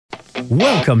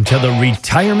Welcome to the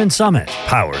Retirement Summit,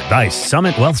 powered by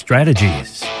Summit Wealth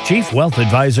Strategies. Chief Wealth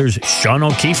Advisors Sean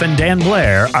O'Keefe and Dan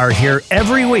Blair are here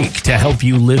every week to help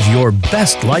you live your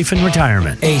best life in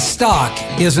retirement. A stock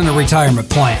isn't a retirement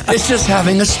plan. It's just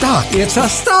having a stock. It's a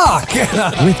stock.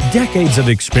 With decades of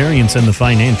experience in the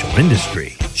financial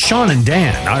industry, Sean and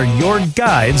Dan are your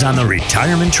guides on the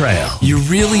retirement trail. You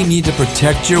really need to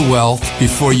protect your wealth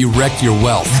before you wreck your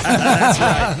wealth. That's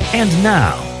right. And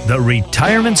now, the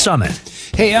Retirement Summit.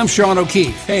 Hey, I'm Sean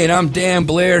O'Keefe. Hey, and I'm Dan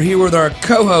Blair, here with our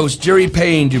co-host, Jerry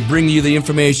Payne, to bring you the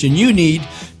information you need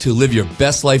to live your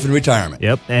best life in retirement.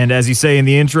 Yep, and as you say in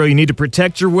the intro, you need to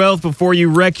protect your wealth before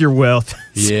you wreck your wealth.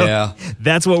 Yeah. So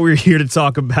that's what we're here to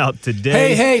talk about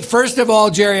today. Hey, first of all,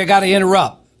 Jerry, I got to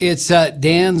interrupt. It's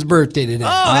Dan's birthday today. Oh,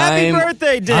 happy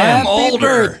birthday, Dan. I'm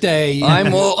older. Birthday.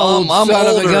 I'm older.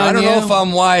 I don't know if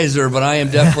I'm wiser, but I am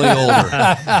definitely older.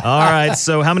 All right,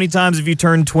 so how many times have you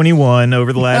turned 21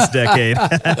 over the last decade?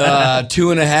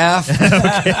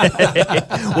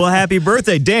 2.5. Well, happy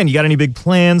birthday, Dan. You got any big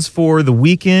plans for the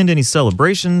weekend? Any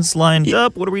celebrations lined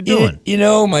up? What are we doing? You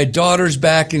know, my daughter's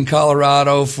back in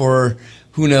Colorado for,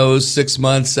 who knows, 6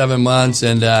 months, 7 months,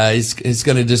 and it's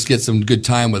going to just get some good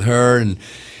time with her. And,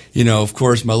 you know, of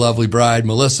course, my lovely bride,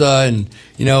 Melissa. And,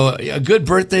 you know, a good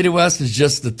birthday to us is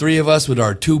just the three of us with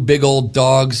our two big old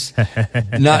dogs,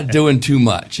 not doing too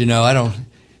much. You know,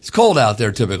 it's cold out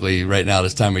there typically right now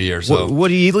this time of year. So, What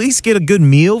do you at least get a good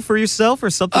meal for yourself or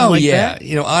something like that?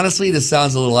 You know, honestly, this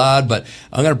sounds a little odd, but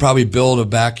I'm going to probably build a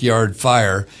backyard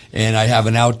fire, and I have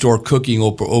an outdoor cooking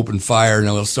open fire, and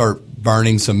I'll start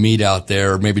burning some meat out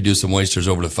there, or maybe do some oysters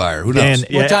over the fire. Who knows?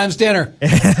 What time's dinner?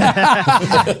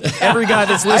 Every guy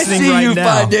that's listening I see you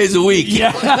now. 5 days a week.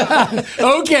 Yeah.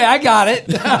 Okay, I got it.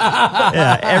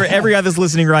 Yeah, every guy that's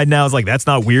listening right now is like, that's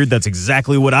not weird. That's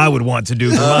exactly what I would want to do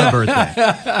for my birthday.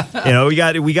 You know,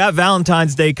 we got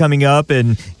Valentine's Day coming up,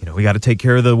 and you know we got to take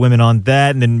care of the women on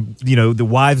that, and then you know the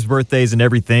wives' birthdays and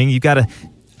everything. You got to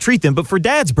treat them. But for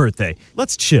Dad's birthday,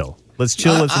 let's chill. Let's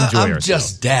chill. Let's enjoy I'm ourselves.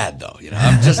 just dad, though. You know,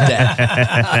 I'm just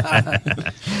dad.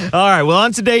 All right. Well,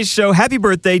 on today's show, happy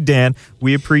birthday, Dan.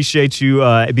 We appreciate you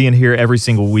being here every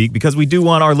single week because we do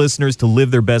want our listeners to live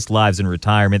their best lives in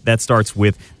retirement. That starts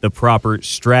with the proper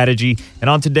strategy. And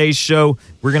on today's show,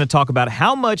 we're going to talk about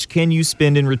how much can you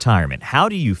spend in retirement? How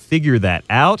do you figure that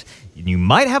out? You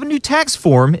might have a new tax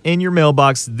form in your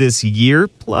mailbox this year.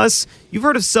 Plus, you've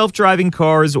heard of self-driving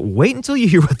cars. Wait until you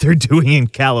hear what they're doing in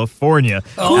California.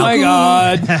 Oh, my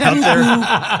God. Out there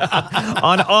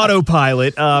on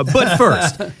autopilot. But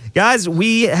first, guys,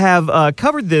 we have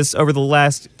covered this over the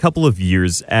last couple of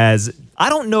years as I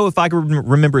don't know if I can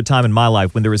remember a time in my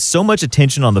life when there was so much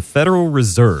attention on the Federal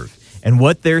Reserve and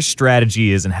what their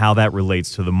strategy is and how that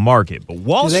relates to the market. But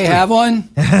Wall Street... Do they have one?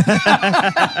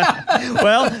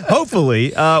 Well, hopefully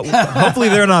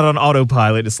they're not on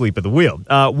autopilot asleep at the wheel.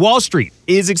 Wall Street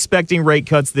is expecting rate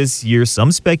cuts this year.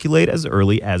 Some speculate as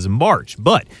early as March.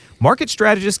 But market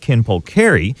strategist Ken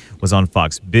Polcari was on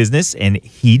Fox Business, and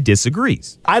he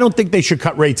disagrees. I don't think they should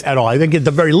cut rates at all. I think at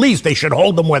the very least they should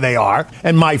hold them where they are.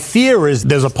 And my fear is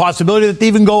there's a possibility that they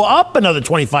even go up another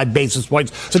 25 basis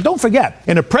points. So don't forget,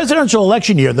 in a presidential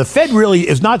election year, the Fed really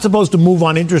is not supposed to move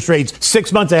on interest rates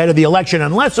 6 months ahead of the election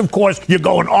unless, of course, you're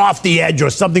going off the edge or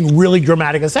something really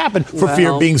dramatic has happened for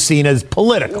fear of being seen as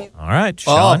political. All right,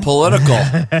 Sean. Oh, political.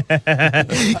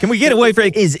 Can we get away from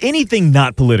it? Is anything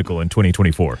not political in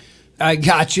 2024? I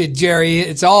got you, Jerry.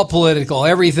 It's all political.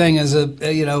 Everything is a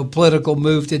political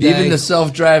move today. Even the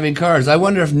self-driving cars. I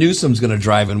wonder if Newsom's going to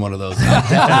drive in one of those.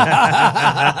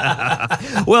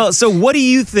 Well, so what do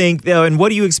you think, and what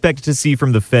do you expect to see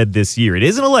from the Fed this year? It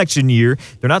is an election year.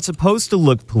 They're not supposed to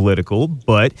look political,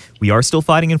 but we are still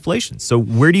fighting inflation. So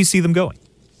where do you see them going?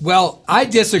 Well, I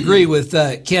disagree with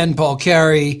Ken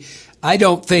Polcari. I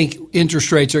don't think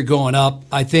interest rates are going up.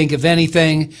 I think, if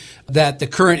anything, that the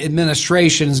current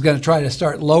administration is going to try to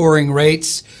start lowering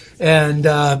rates and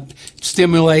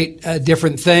stimulate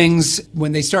different things.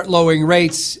 When they start lowering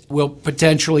rates, we'll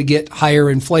potentially get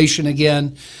higher inflation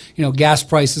again. You know, gas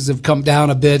prices have come down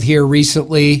a bit here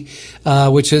recently,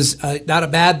 which is not a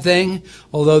bad thing.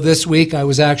 Although this week I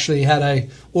had a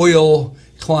oil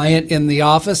client in the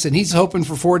office, and he's hoping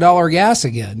for $4 gas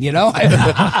again, you know? Heck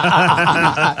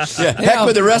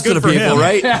with the rest of the people,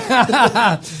 right?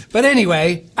 But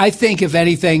anyway, I think if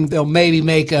anything, they'll maybe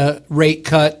make a rate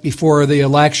cut before the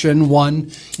election,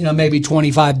 maybe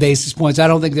 25 basis points. I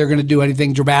don't think they're going to do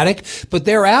anything dramatic. But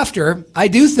thereafter, I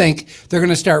do think they're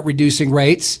going to start reducing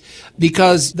rates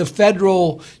because the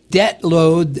federal debt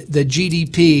load, the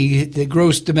GDP, the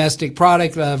gross domestic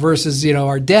product versus,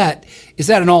 our debt is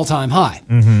at an all-time high.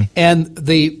 And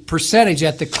the percentage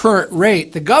at the current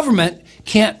rate, the government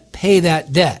can't pay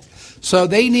that debt. So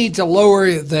they need to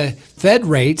lower the Fed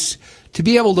rates to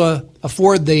be able to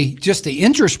afford the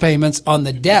interest payments on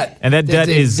the debt. And that debt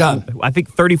is, done. I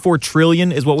think, $34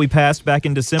 trillion is what we passed back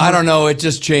in December. I don't know. It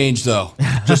just changed, though,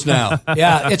 just now.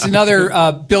 Yeah, it's another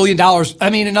 $1 billion. I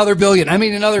mean, another billion.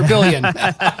 Another billion.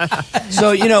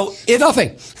 So,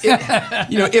 Nothing.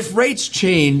 If rates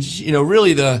change,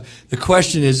 really the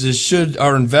question is should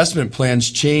our investment plans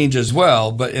change as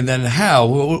well? And then how?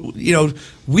 Well,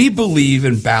 we believe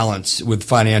in balance with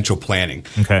financial planning.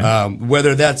 Okay.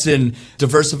 Whether that's in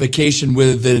diversification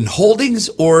within holdings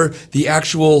or the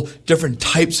actual different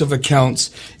types of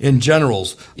accounts in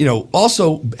generals.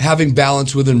 Also having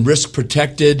balance within risk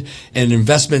protected and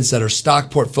investments that are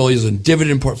stock portfolios and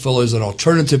dividend portfolios and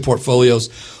alternative portfolios.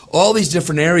 All these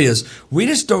different areas, we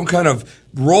just don't kind of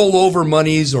roll over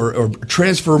monies or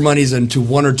transfer monies into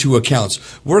one or two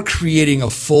accounts. We're creating a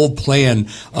full plan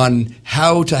on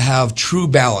how to have true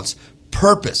balance,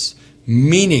 purpose,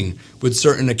 meaning with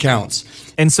certain accounts.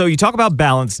 And so you talk about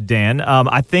balance, Dan.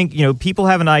 I think, people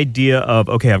have an idea of,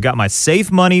 okay, I've got my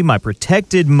safe money, my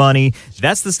protected money.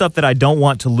 That's the stuff that I don't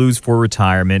want to lose for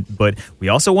retirement. But we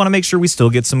also want to make sure we still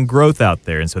get some growth out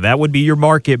there. And so that would be your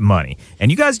market money.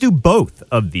 And you guys do both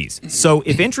of these. So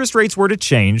if interest rates were to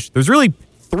change, there's really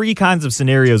three kinds of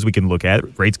scenarios we can look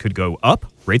at. Rates could go up,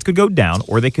 rates could go down,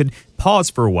 or they could pause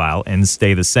for a while and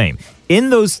stay the same. In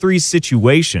those three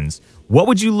situations, what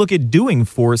would you look at doing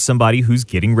for somebody who's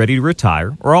getting ready to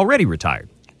retire or already retired?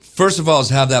 First of all is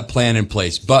have that plan in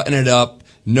place. Button it up.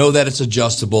 Know that it's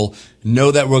adjustable.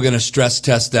 Know that we're going to stress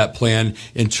test that plan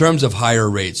in terms of higher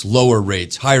rates, lower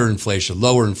rates, higher inflation,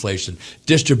 lower inflation,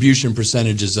 distribution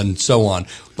percentages, and so on.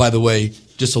 By the way,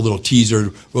 just a little teaser,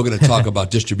 we're going to talk about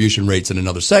distribution rates in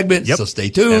another segment, so stay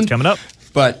tuned. That's coming up.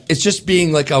 But it's just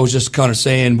being, like I was just kind of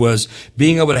saying, was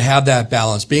being able to have that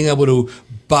balance, being able to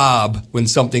bob when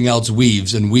something else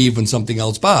weaves and weave when something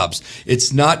else bobs.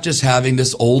 It's not just having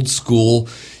this old school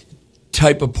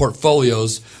type of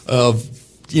portfolios of,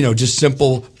 just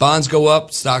simple bonds go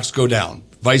up, stocks go down,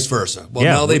 vice versa. Well,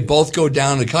 now they both go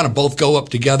down. They kind of both go up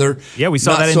together. Yeah, we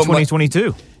saw that in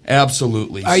 2022.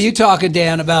 Absolutely. Are you talking,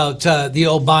 Dan, about the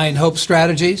old buy and hope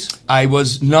strategies? I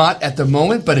was not at the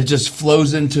moment, but it just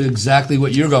flows into exactly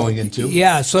what you're going into.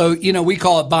 Yeah, so, we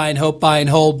call it buy and hope, buy and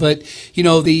hold, but,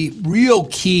 the real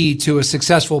key to a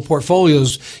successful portfolio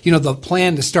is, the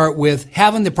plan to start with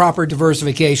having the proper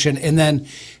diversification and then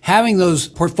having those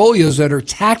portfolios that are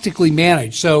tactically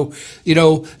managed. So,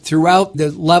 throughout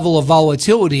the level of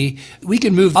volatility, we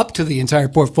can move up to the entire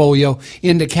portfolio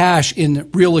into cash in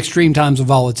real extreme times of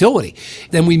volatility.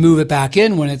 Then we move it back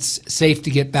in when it's safe to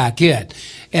get back in.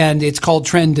 And it's called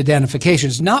trend identification.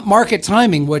 It's not market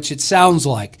timing, which it sounds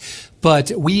like.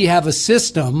 But we have a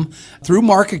system through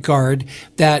Market Guard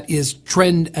that is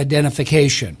trend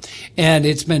identification. And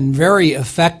it's been very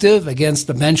effective against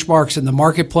the benchmarks in the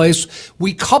marketplace.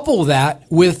 We couple that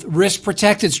with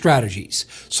risk-protected strategies.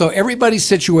 So everybody's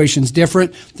situation is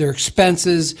different, their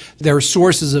expenses, their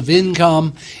sources of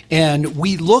income, and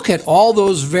we look at all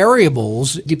those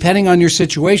variables, depending on your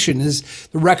situation, is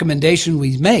the recommendation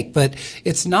we make. But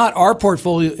it's not our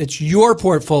portfolio, it's your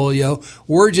portfolio.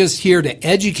 We're just here to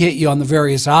educate you on the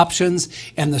various options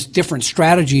and the different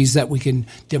strategies that we can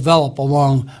develop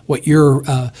along what your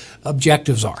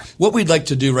objectives are. What we'd like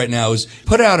to do right now is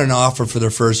put out an offer for the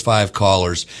first 5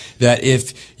 callers that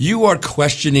if you are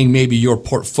questioning maybe your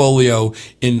portfolio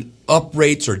in up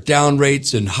rates or down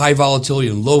rates and high volatility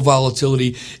and low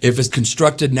volatility, if it's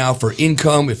constructed now for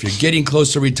income, if you're getting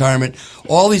close to retirement,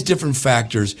 all these different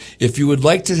factors. If you would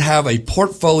like to have a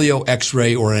portfolio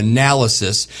x-ray or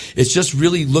analysis, it's just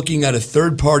really looking at a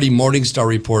third-party Morningstar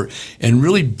report and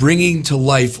really bringing to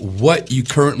life what you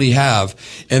currently have,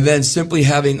 and then simply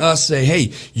having us say,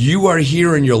 hey, you are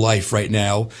here in your life right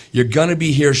now. You're going to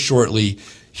be here shortly.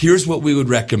 Here's what we would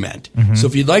recommend. So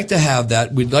if you'd like to have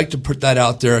that, we'd like to put that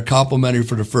out there, complimentary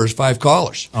for the first 5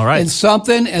 callers. All right. And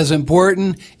something as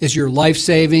important as your life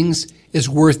savings is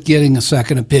worth getting a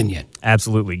second opinion.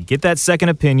 Absolutely. Get that second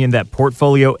opinion, that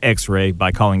portfolio x-ray,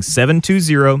 by calling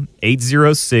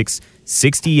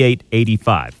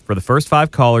 720-806-6885. For the first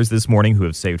 5 callers this morning who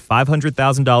have saved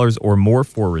 $500,000 or more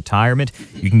for retirement,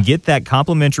 you can get that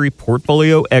complimentary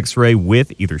portfolio x-ray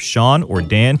with either Sean or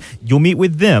Dan. You'll meet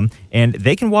with them, and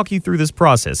they can walk you through this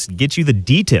process, get you the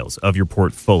details of your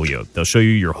portfolio. They'll show you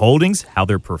your holdings, how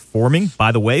they're performing.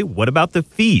 By the way, what about the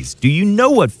fees? Do you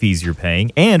know what fees you're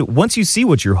paying? And once you see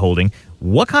what you're holding,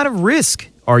 what kind of risk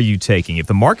are you taking? If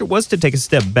the market was to take a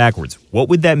step backwards, what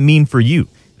would that mean for you?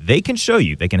 They can show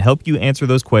you. They can help you answer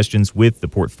those questions with the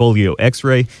Portfolio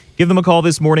X-Ray. Give them a call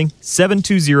this morning,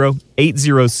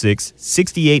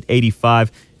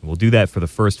 720-806-6885. And we'll do that for the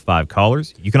first 5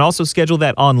 callers. You can also schedule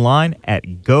that online at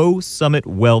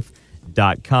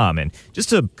GoSummitWealth.com. And just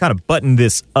to kind of button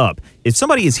this up, if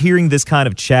somebody is hearing this kind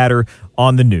of chatter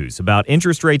on the news about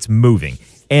interest rates moving,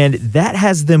 and that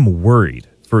has them worried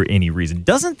for any reason,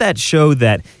 doesn't that show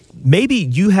that maybe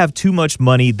you have too much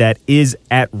money that is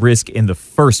at risk in the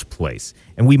first place?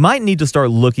 And we might need to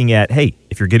start looking at, hey,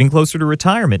 if you're getting closer to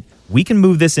retirement, we can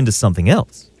move this into something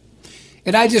else.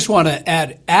 And I just want to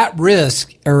add, at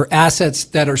risk are assets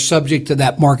that are subject to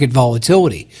that market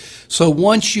volatility. So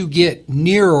once you get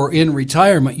near or in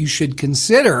retirement, you should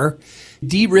consider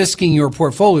de-risking your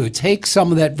portfolio. Take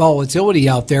some of that volatility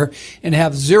out there and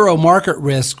have zero market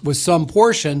risk with some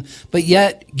portion, but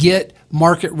yet get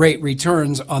market rate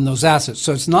returns on those assets.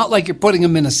 So it's not like you're putting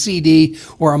them in a CD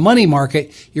or a money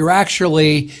market. You're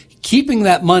actually keeping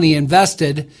that money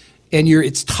invested, and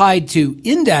it's tied to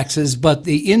indexes, but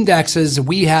the indexes,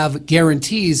 we have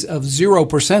guarantees of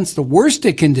 0%, the worst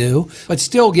it can do, but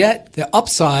still get the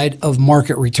upside of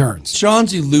market returns.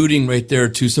 Sean's alluding right there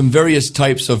to some various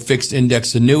types of fixed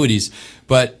index annuities.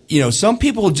 But, some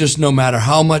people just, no matter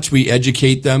how much we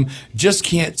educate them, just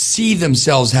can't see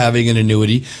themselves having an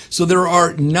annuity. So there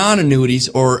are non-annuities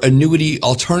or annuity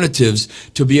alternatives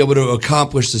to be able to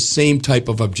accomplish the same type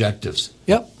of objectives.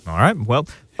 Yep. All right. Well,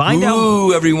 find out.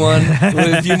 Ooh, everyone.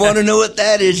 If you want to know what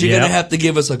that is, you're going to have to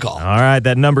give us a call. All right.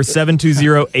 That number,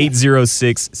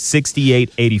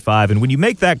 720-806-6885. And when you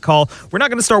make that call, we're not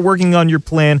going to start working on your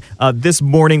plan this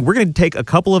morning. We're going to take a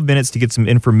couple of minutes to get some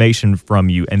information from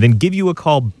you and then give you a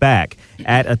call back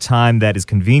at a time that is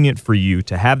convenient for you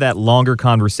to have that longer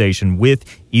conversation with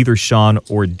either Sean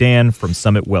or Dan from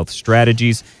Summit Wealth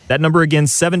Strategies. That number again,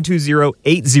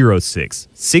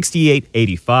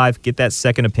 720-806-6885. Get that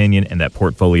second opinion and that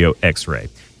Portfolio X-Ray. You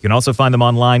can also find them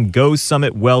online,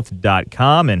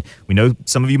 GoSummitWealth.com. And we know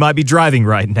some of you might be driving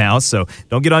right now, so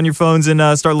don't get on your phones and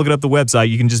start looking up the website.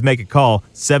 You can just make a call,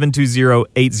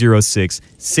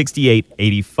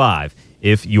 720-806-6885.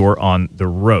 if you're on the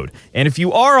road. And if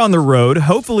you are on the road,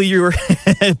 hopefully you're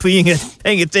paying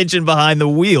attention behind the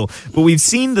wheel. But we've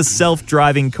seen the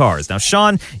self-driving cars. Now,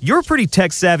 Sean, you're a pretty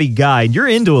tech-savvy guy, and you're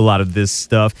into a lot of this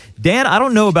stuff. Dan, I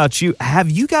don't know about you. Have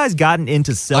you guys gotten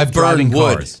into self-driving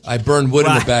cars? I burn wood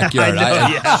in the backyard.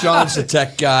 Sean's a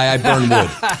tech guy. I burn wood.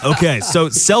 Okay, so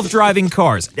self-driving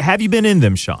cars. Have you been in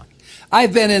them, Sean?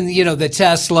 I've been in, the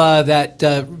Tesla that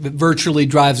virtually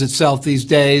drives itself these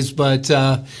days, but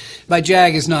my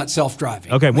Jag is not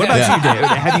self-driving. Okay, what about you, Dave?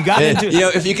 Have you gotten into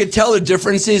it? If you could tell the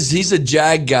differences, he's a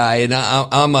Jag guy, and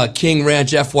I'm a King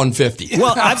Ranch F-150.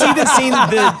 Well, I've even seen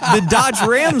the Dodge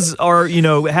Rams are,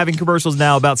 having commercials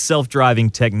now about self-driving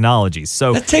technology.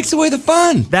 So that takes away the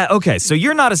fun. Okay, so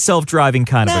you're not a self-driving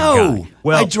kind of a guy.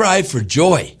 Well, I drive for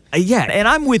joy. Yeah, and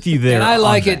I'm with you there. And I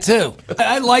like it too.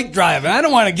 I like driving. I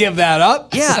don't want to give that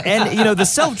up. Yeah, and the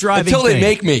self-driving until they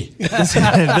make me.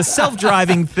 The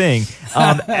self-driving thing.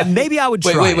 Maybe I would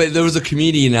try. Wait. There was a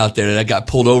comedian out there that got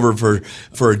pulled over for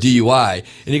a DUI,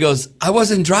 and he goes, "I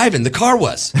wasn't driving. The car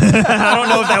was." I don't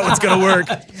know if that one's going to work.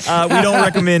 We don't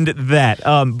recommend that.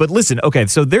 But listen, okay,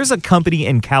 so there's a company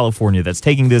in California that's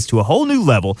taking this to a whole new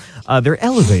level. They're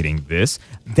elevating this.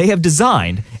 They have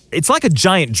designed, it's like a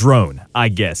giant drone, I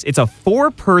guess. It's a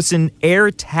 4-person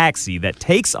air taxi that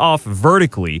takes off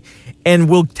vertically and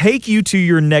will take you to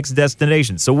your next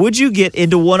destination. So would you get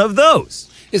into one of those?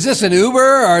 Is this an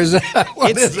Uber or is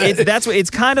that it's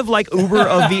kind of like Uber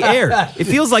of the air. It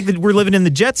feels like that we're living in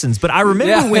the Jetsons. But I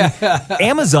remember when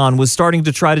Amazon was starting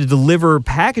to try to deliver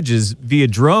packages via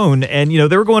drone, and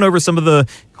they were going over some of the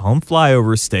home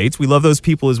flyover states. We love those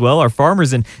people as well, our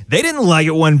farmers, and they didn't like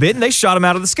it one bit, and they shot them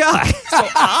out of the sky. So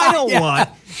I don't want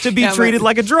to be treated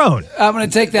like a drone. I'm going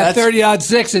to take that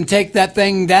 30-06 and take that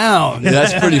thing down.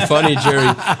 That's pretty funny, Jerry.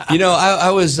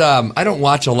 I don't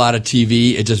watch a lot of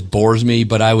TV. It just bores me,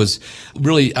 but I was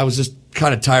just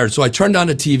kind of tired. So I turned on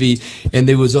the TV, and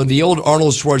there was on the old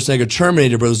Arnold Schwarzenegger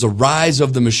Terminator, but it was the rise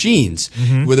of the machines,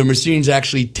 where the machines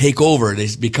actually take over. They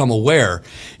become aware.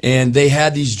 And they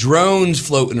had these drones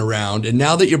floating around. And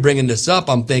now that you're bringing this up,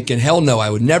 I'm thinking, hell no,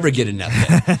 I would never get in that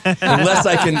thing unless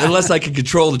I can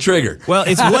control the trigger. Well,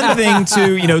 it's one thing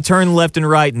to, turn left and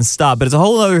right and stop, but it's a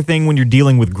whole other thing when you're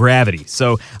dealing with gravity.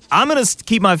 So I'm going to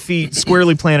keep my feet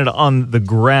squarely planted on the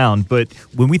ground. But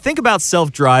when we think about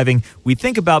self-driving, we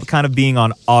think about kind of being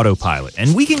on autopilot.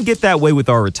 And we can get that way with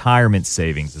our retirement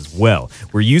savings as well.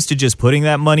 We're used to just putting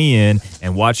that money in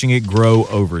and watching it grow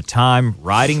over time,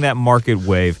 riding that market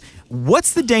wave.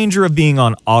 what's the danger of being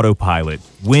on autopilot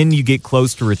when you get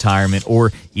close to retirement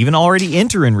or even already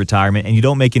enter in retirement and you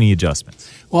don't make any adjustments?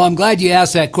 Well, I'm glad you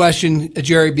asked that question,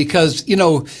 Jerry, because,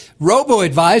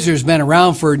 robo-advisor's been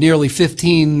around for nearly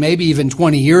 15, maybe even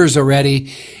 20 years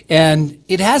already, and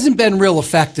it hasn't been real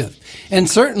effective. And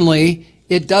certainly,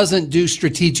 it doesn't do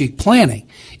strategic planning.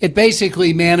 It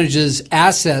basically manages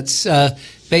assets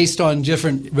based on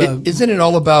different... Isn't it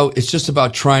all about, it's just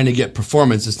about trying to get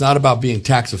performance. It's not about being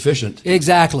tax efficient.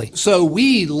 Exactly. So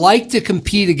we like to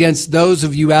compete against those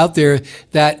of you out there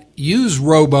that use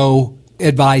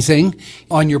robo-advising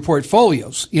on your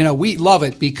portfolios. We love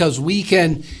it because we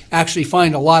can actually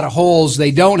find a lot of holes.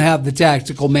 They don't have the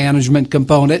tactical management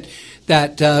component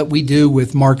that we do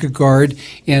with Market Guard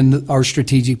and our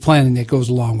strategic planning that goes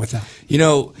along with that.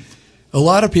 A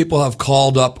lot of people have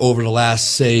called up over the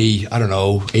last, say,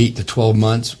 8 to 12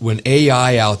 months when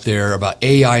AI out there about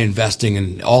AI investing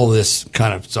and all this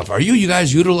kind of stuff. Are you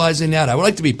guys utilizing that? I would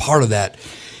like to be part of that.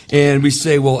 And we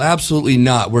say, well, absolutely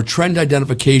not. We're trend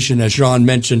identification, as Sean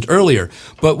mentioned earlier.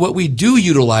 But what we do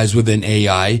utilize within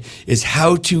AI is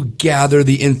how to gather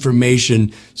the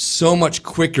information so much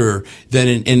quicker than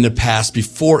in the past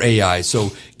before AI.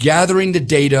 So gathering the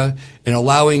data and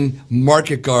allowing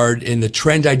Market Guard in the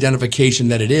trend identification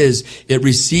that it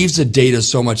receives the data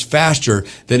so much faster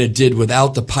than it did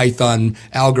without the Python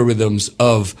algorithms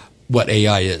of what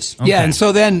AI is. Okay. Yeah, and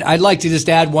so then I'd like to just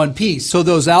add one piece. So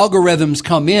those algorithms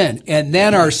come in, and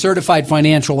then our certified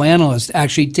financial analysts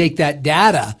actually take that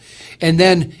data and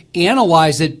then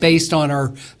analyze it based on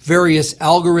our various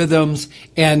algorithms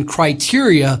and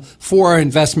criteria for our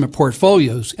investment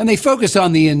portfolios. And they focus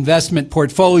on the investment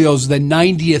portfolios, the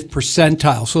 90th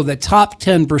percentile, so the top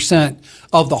 10%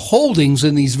 of the holdings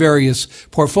in these various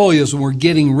portfolios, and we're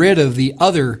getting rid of the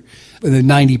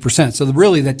 90%. So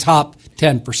really the top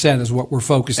 10% is what we're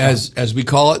focused on. As we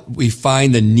call it, we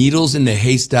find the needles in the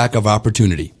haystack of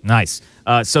opportunity. Nice.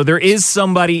 So there is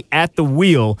somebody at the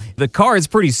wheel. The car is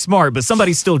pretty smart, but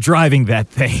somebody's still driving that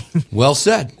thing. Well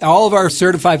said. All of our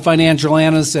certified financial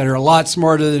analysts that are a lot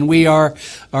smarter than we are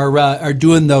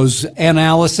doing those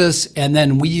analysis, and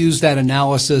then we use that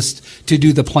analysis to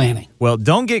do the planning. Well,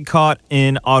 don't get caught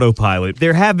in autopilot.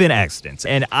 There have been accidents,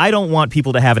 and I don't want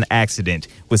people to have an accident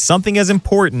with something as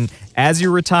important as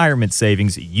your retirement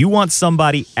savings. You want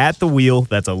somebody at the wheel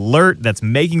that's alert, that's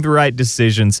making the right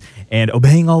decisions, and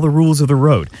obeying all the rules of the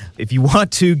road. If you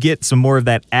want to get some more of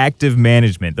that active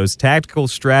management, those tactical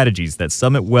strategies that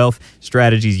Summit Wealth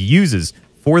Strategies uses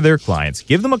for their clients,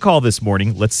 give them a call this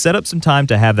morning. Let's set up some time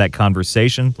to have that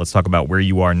conversation. Let's talk about where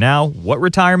you are now, what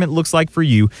retirement looks like for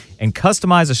you, and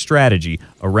customize a strategy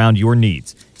around your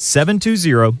needs.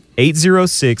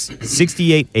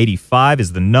 720-806-6885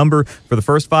 is the number for the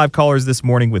first 5 callers this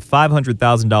morning with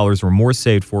 $500,000 or more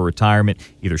saved for retirement.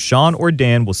 Either Sean or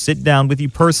Dan will sit down with you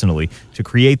personally to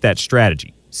create that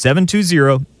strategy.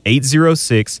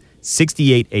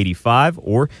 720-806-6885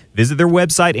 or visit their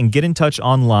website and get in touch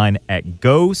online at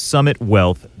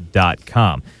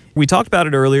GoSummitWealth.com. We talked about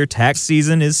it earlier. Tax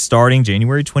season is starting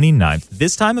January 29th.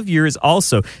 This time of year is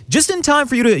also just in time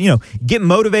for you to, get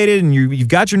motivated, and you've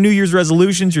got your New Year's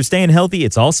resolutions. You're staying healthy.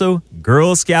 It's also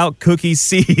Girl Scout cookie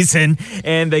season,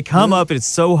 and they come up, and it's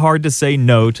so hard to say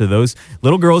no to those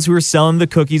little girls who are selling the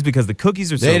cookies because the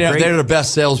cookies are so great. They're the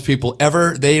best salespeople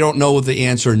ever. They don't know what the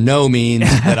answer no means,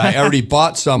 that I already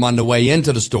bought some on the way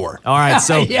into the store. All right,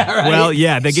 so, yeah, right. Well,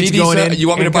 yeah, that gets you going in. You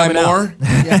want me to buy more?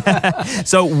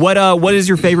 So what is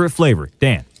your favorite flavor,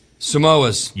 Dan?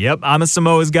 Samoas. Yep, I'm a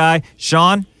Samoa's guy.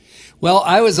 Sean? Well,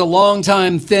 I was a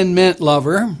long-time Thin Mint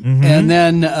lover, and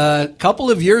then a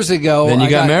couple of years ago... Then you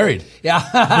got married.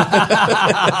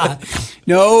 Yeah.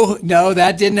 No,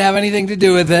 that didn't have anything to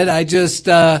do with it. I just...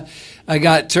 I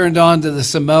got turned on to the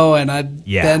Samoa, and I've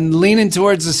been leaning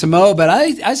towards the Samoa, but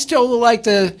I still like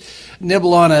to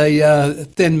nibble on a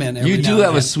Thin Mint. You do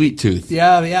have a sweet tooth.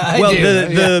 Yeah, I do. Well,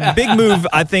 the big move,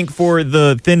 I think, for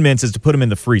the Thin Mints is to put them in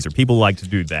the freezer. People like to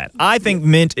do that. I think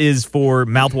mint is for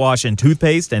mouthwash and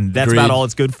toothpaste, and that's about all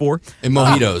it's good for. And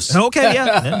mojitos. Okay,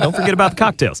 yeah. Don't forget about the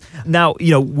cocktails. Now,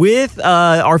 with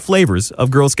our flavors of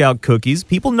Girl Scout cookies,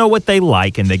 people know what they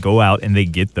like, and they go out and they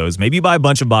get those. Maybe you buy a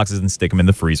bunch of boxes and stick them in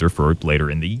the freezer for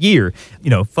later in the year.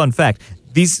 Fun fact.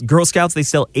 These Girl Scouts, they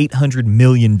sell $800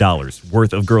 million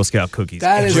worth of Girl Scout cookies.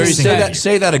 That is Jerry,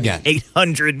 say that again.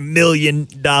 $800 million.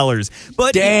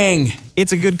 But dang.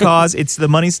 It's a good cause. The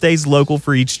money stays local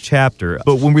for each chapter.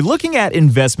 But when we're looking at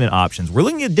investment options, we're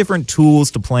looking at different tools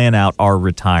to plan out our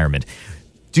retirement.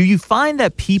 Do you find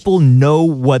that people know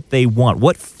what they want?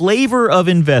 What flavor of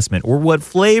investment or what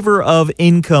flavor of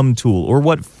income tool or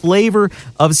what flavor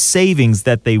of savings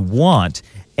that they want?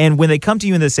 And when they come to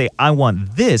you and they say, I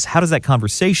want this, how does that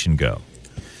conversation go?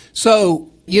 So,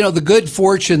 the good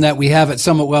fortune that we have at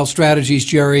Summit Wealth Strategies,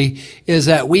 Jerry, is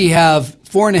that we have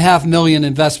 4.5 million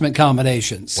investment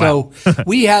combinations. Wow. So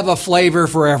we have a flavor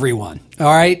for everyone. All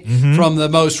right. Mm-hmm. From the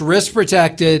most risk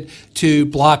protected to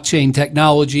blockchain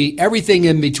technology, everything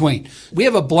in between. We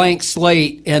have a blank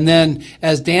slate. And then,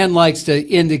 as Dan likes to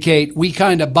indicate, we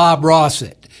kind of Bob Ross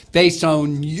it based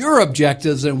on your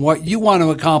objectives and what you want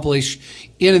to accomplish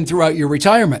in and throughout your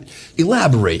retirement.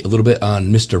 Elaborate a little bit on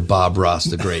Mr. Bob Ross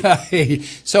the Great.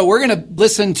 So we're going to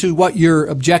listen to what your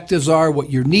objectives are,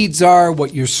 what your needs are,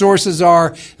 what your sources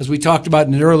are, as we talked about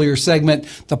in an earlier segment,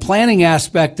 the planning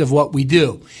aspect of what we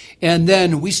do. And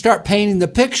then we start painting the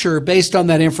picture based on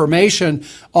that information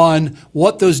on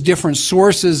what those different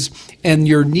sources and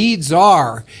your needs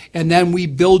are. And then we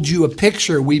build you a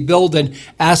picture. We build an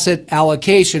asset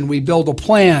allocation. We build a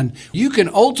plan. You can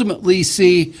ultimately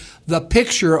see the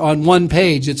picture on one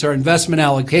page. It's our investment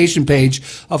allocation page.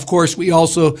 Of course, we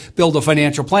also build a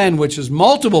financial plan, which is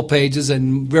multiple pages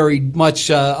and very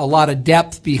much a lot of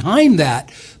depth behind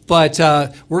that. But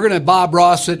we're going to Bob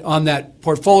Ross it on that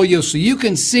portfolio so you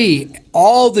can see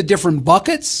all the different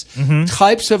buckets,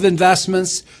 types of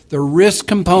investments, the risk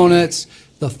components,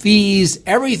 the fees,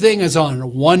 everything is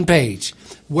on one page.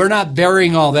 We're not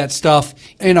burying all that stuff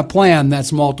in a plan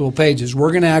that's multiple pages.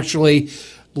 We're going to actually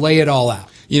lay it all out.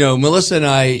 Melissa and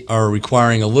I are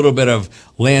requiring a little bit of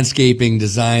landscaping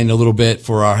design a little bit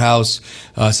for our house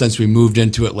since we moved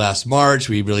into it last March.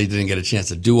 We really didn't get a chance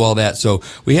to do all that. So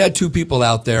we had two people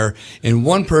out there, and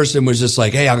one person was just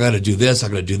like, hey, I'm going to do this.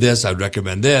 I'm going to do this. I'd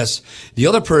recommend this. The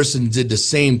other person did the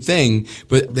same thing,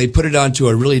 but they put it onto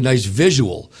a really nice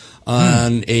visual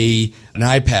on an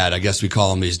iPad, I guess we call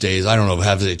them these days. I don't know,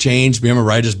 have they changed?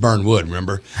 Remember, I just burned wood,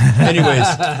 remember? Anyways,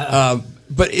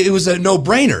 but it was a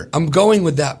no-brainer. I'm going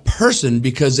with that person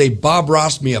because they Bob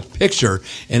Rossed me a picture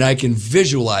and I can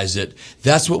visualize it.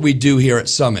 That's what we do here at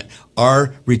Summit.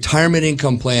 Our retirement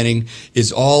income planning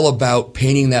is all about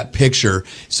painting that picture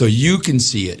so you can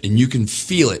see it and you can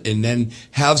feel it and then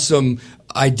have some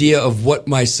idea of what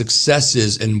my success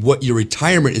is and what your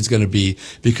retirement is going to be,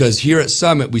 because here at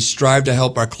Summit, we strive to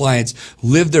help our clients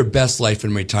live their best life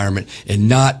in retirement and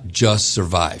not just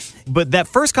survive. But that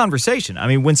first conversation,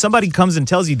 when somebody comes and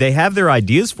tells you they have their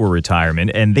ideas for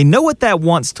retirement and they know what that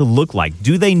wants to look like,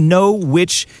 do they know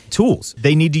which tools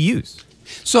they need to use?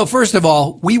 So first of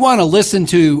all, we want to listen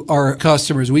to our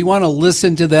customers. We want to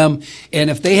listen to them. And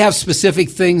if they have specific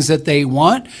things that they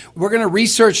want, we're going to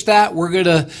research that. We're going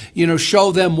to,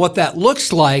 show them what that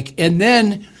looks like. And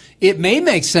then it may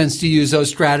make sense to use those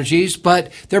strategies,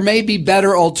 but there may be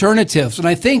better alternatives. And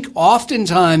I think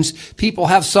oftentimes people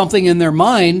have something in their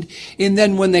mind, and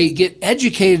then when they get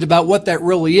educated about what that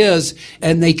really is,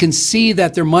 and they can see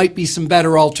that there might be some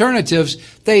better alternatives,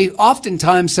 they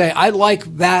oftentimes say, I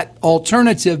like that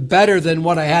alternative better than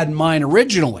what I had in mind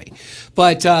originally.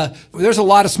 But there's a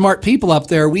lot of smart people up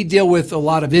there. We deal with a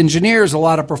lot of engineers, a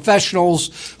lot of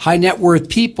professionals, high net worth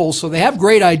people, so they have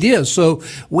great ideas. So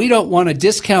we don't want to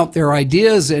discount their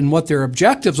ideas and what their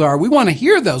objectives are. We want to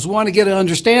hear those. We want to get an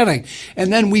understanding.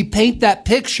 And then we paint that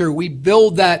picture. We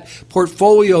build that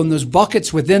portfolio and those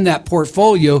buckets within that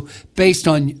portfolio based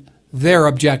on their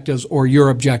objectives or your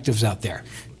objectives out there.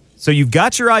 So you've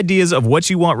got your ideas of what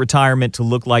you want retirement to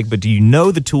look like, but do you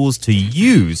know the tools to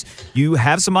use? You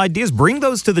have some ideas. Bring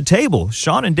those to the table.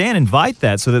 Sean and Dan invite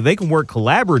that so that they can work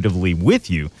collaboratively with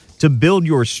you to build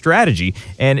your strategy.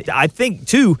 And I think,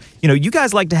 too, you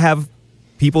guys like to have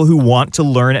people who want to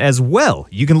learn as well.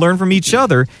 You can learn from each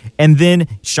other. And then,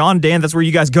 Sean, Dan, that's where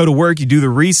you guys go to work. You do the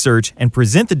research and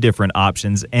present the different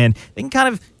options. And they can kind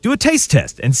of do a taste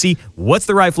test and see what's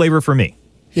the right flavor for me.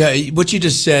 Yeah, what you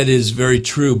just said is very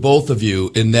true, both of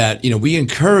you, in that, we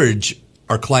encourage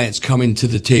our clients coming to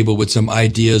the table with some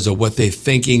ideas of what they're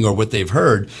thinking or what they've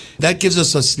heard. That gives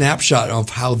us a snapshot of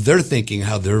how they're thinking,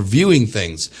 how they're viewing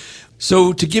things.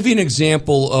 So to give you an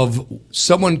example of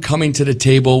someone coming to the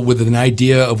table with an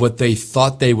idea of what they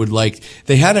thought they would like,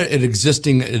 they had an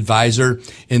existing advisor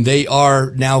and they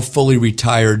are now fully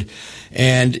retired,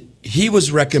 and he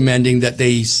was recommending that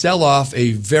they sell off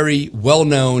a very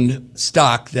well-known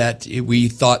stock that we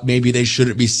thought maybe they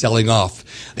shouldn't be selling off,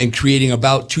 and creating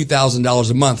about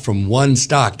 $2,000 a month from one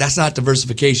stock. That's not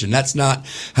diversification. That's not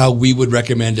how we would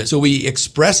recommend it. So we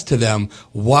expressed to them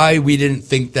why we didn't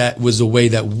think that was a way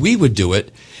that we would do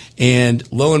it. And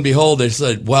lo and behold, they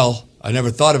said, well, I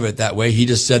never thought of it that way. He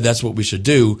just said that's what we should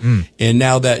do. And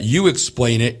now that you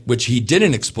explain it, which he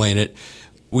didn't explain it,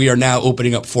 we are now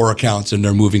opening up 4 accounts and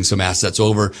they're moving some assets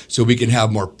over so we can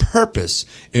have more purpose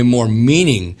and more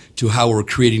meaning to how we're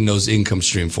creating those income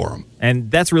stream for them.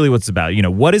 And that's really what it's about.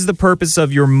 What is the purpose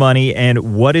of your money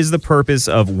and what is the purpose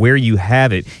of where you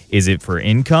have it? Is it for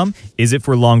income? Is it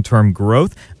for long-term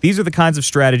growth? These are the kinds of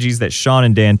strategies that Sean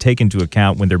and Dan take into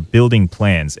account when they're building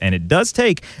plans. And it does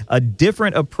take a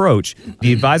different approach.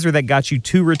 The advisor that got you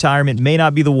to retirement may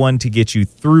not be the one to get you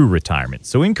through retirement.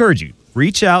 So we encourage you.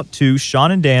 Reach out to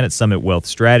Sean and Dan at Summit Wealth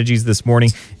Strategies this morning.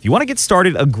 If you want to get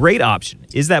started, a great option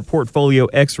is that Portfolio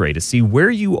X-ray to see where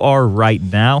you are right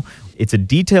now. It's a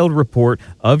detailed report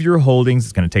of your holdings.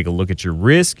 It's going to take a look at your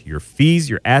risk, your fees,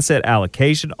 your asset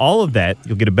allocation, all of that.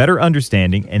 You'll get a better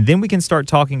understanding, and then we can start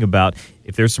talking about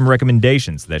if there's some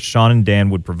recommendations that Sean and Dan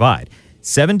would provide.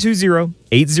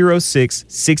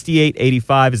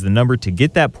 720-806-6885 is the number to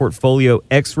get that Portfolio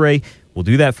X-ray. We'll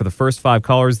do that for the first 5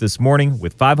 callers this morning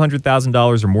with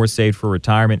 $500,000 or more saved for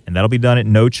retirement, and that'll be done at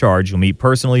no charge. You'll meet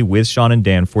personally with Sean and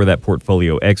Dan for that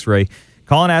Portfolio X-ray.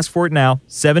 Call and ask for it now,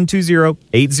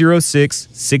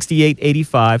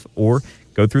 720-806-6885, or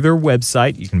go through their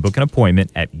website. You can book an appointment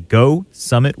at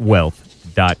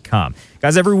GoSummitWealth.com.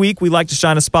 Guys, every week we like to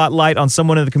shine a spotlight on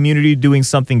someone in the community doing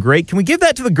something great. Can we give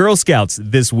that to the Girl Scouts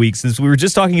this week, since we were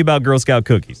just talking about Girl Scout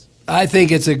cookies? I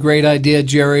think it's a great idea,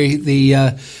 Jerry.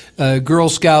 The Girl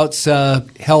Scouts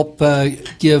help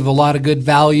give a lot of good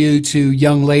value to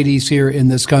young ladies here in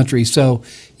this country. So,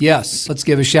 yes, let's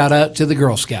give a shout out to the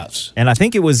Girl Scouts. And I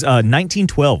think it was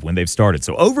 1912 when they've started.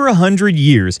 So over 100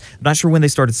 years. I'm not sure when they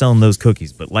started selling those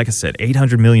cookies, but like I said,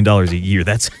 $800 million a year.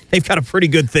 They've got a pretty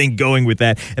good thing going with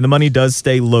that. And the money does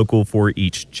stay local for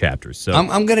each chapter. So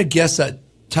I'm going to guess that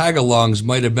Tagalongs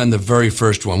might have been the very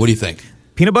first one. What do you think?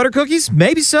 Peanut butter cookies?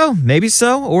 Maybe so.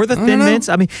 Or the Thin Mints.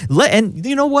 I mean, and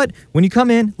you know what? When you come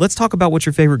in, let's talk about what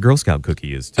your favorite Girl Scout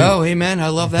cookie is, too. Oh, amen. I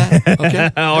love that. Okay.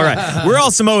 All right. We're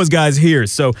all Samoa's guys here.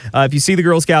 So if you see the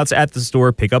Girl Scouts at the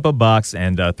store, pick up a box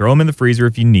and throw them in the freezer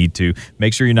if you need to.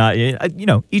 Make sure you're not,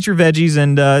 eat your veggies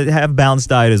and have a balanced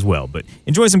diet as well. But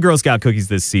enjoy some Girl Scout cookies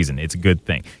this season. It's a good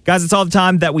thing. Guys, that's all the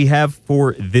time that we have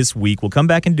for this week. We'll come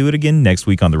back and do it again next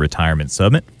week on the Retirement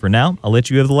Summit. For now, I'll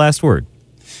let you have the last word.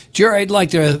 Jerry, I'd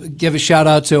like to give a shout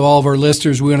out to all of our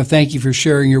listeners. We want to thank you for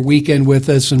sharing your weekend with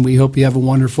us, and we hope you have a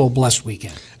wonderful, blessed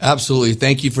weekend. Absolutely.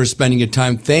 Thank you for spending your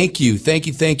time. Thank you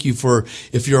for,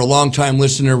 if you're a long-time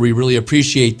listener, we really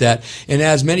appreciate that. And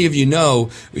as many of you know,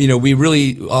 we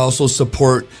really also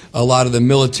support a lot of the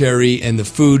military and the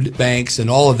food banks and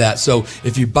all of that. So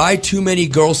if you buy too many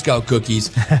Girl Scout cookies,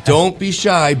 don't be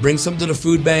shy. Bring some to the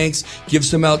food banks, give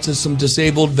some out to some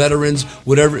disabled veterans,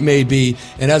 whatever it may be.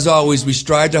 And as always, we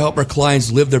strive to help our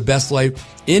clients live their best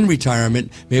life in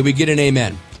retirement. May we get an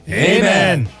amen.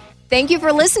 Amen. Thank you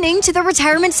for listening to the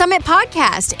Retirement Summit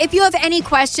podcast. If you have any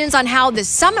questions on how the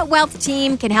Summit Wealth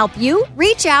team can help you,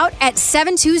 reach out at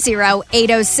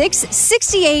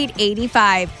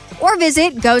 720-806-6885 or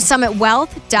visit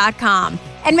GoSummitWealth.com.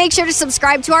 And make sure to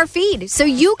subscribe to our feed so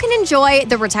you can enjoy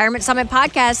the Retirement Summit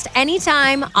podcast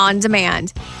anytime on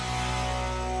demand.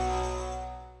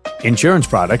 Insurance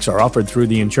products are offered through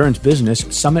the insurance business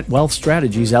Summit Wealth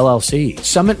Strategies, LLC.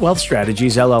 Summit Wealth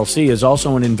Strategies, LLC is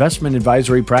also an investment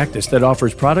advisory practice that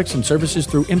offers products and services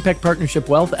through Impact Partnership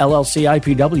Wealth, LLC,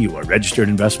 IPW, a registered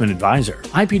investment advisor.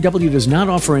 IPW does not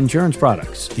offer insurance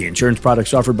products. The insurance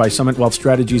products offered by Summit Wealth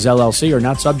Strategies, LLC are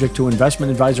not subject to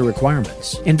investment advisor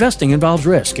requirements. Investing involves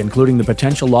risk, including the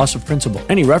potential loss of principal.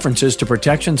 Any references to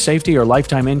protection, safety, or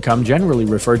lifetime income generally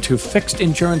refer to fixed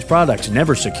insurance products,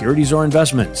 never securities or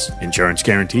investments. Insurance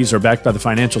guarantees are backed by the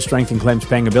financial strength and claims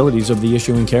paying abilities of the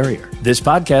issuing carrier. This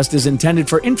podcast is intended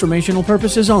for informational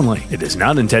purposes only. It is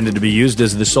not intended to be used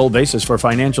as the sole basis for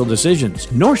financial decisions,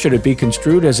 nor should it be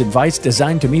construed as advice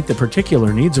designed to meet the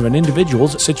particular needs of an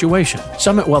individual's situation.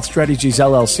 Summit Wealth Strategies,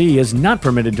 LLC is not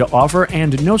permitted to offer,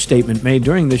 and no statement made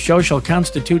during this show shall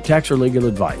constitute tax or legal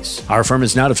advice. Our firm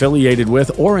is not affiliated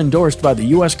with or endorsed by the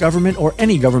U.S. government or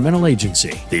any governmental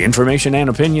agency. The information and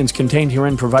opinions contained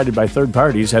herein provided by third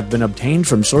parties have been obtained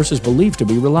from sources believed to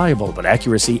be reliable, but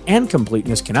accuracy and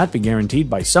completeness cannot be guaranteed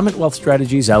by Summit Wealth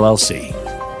Strategies, LLC.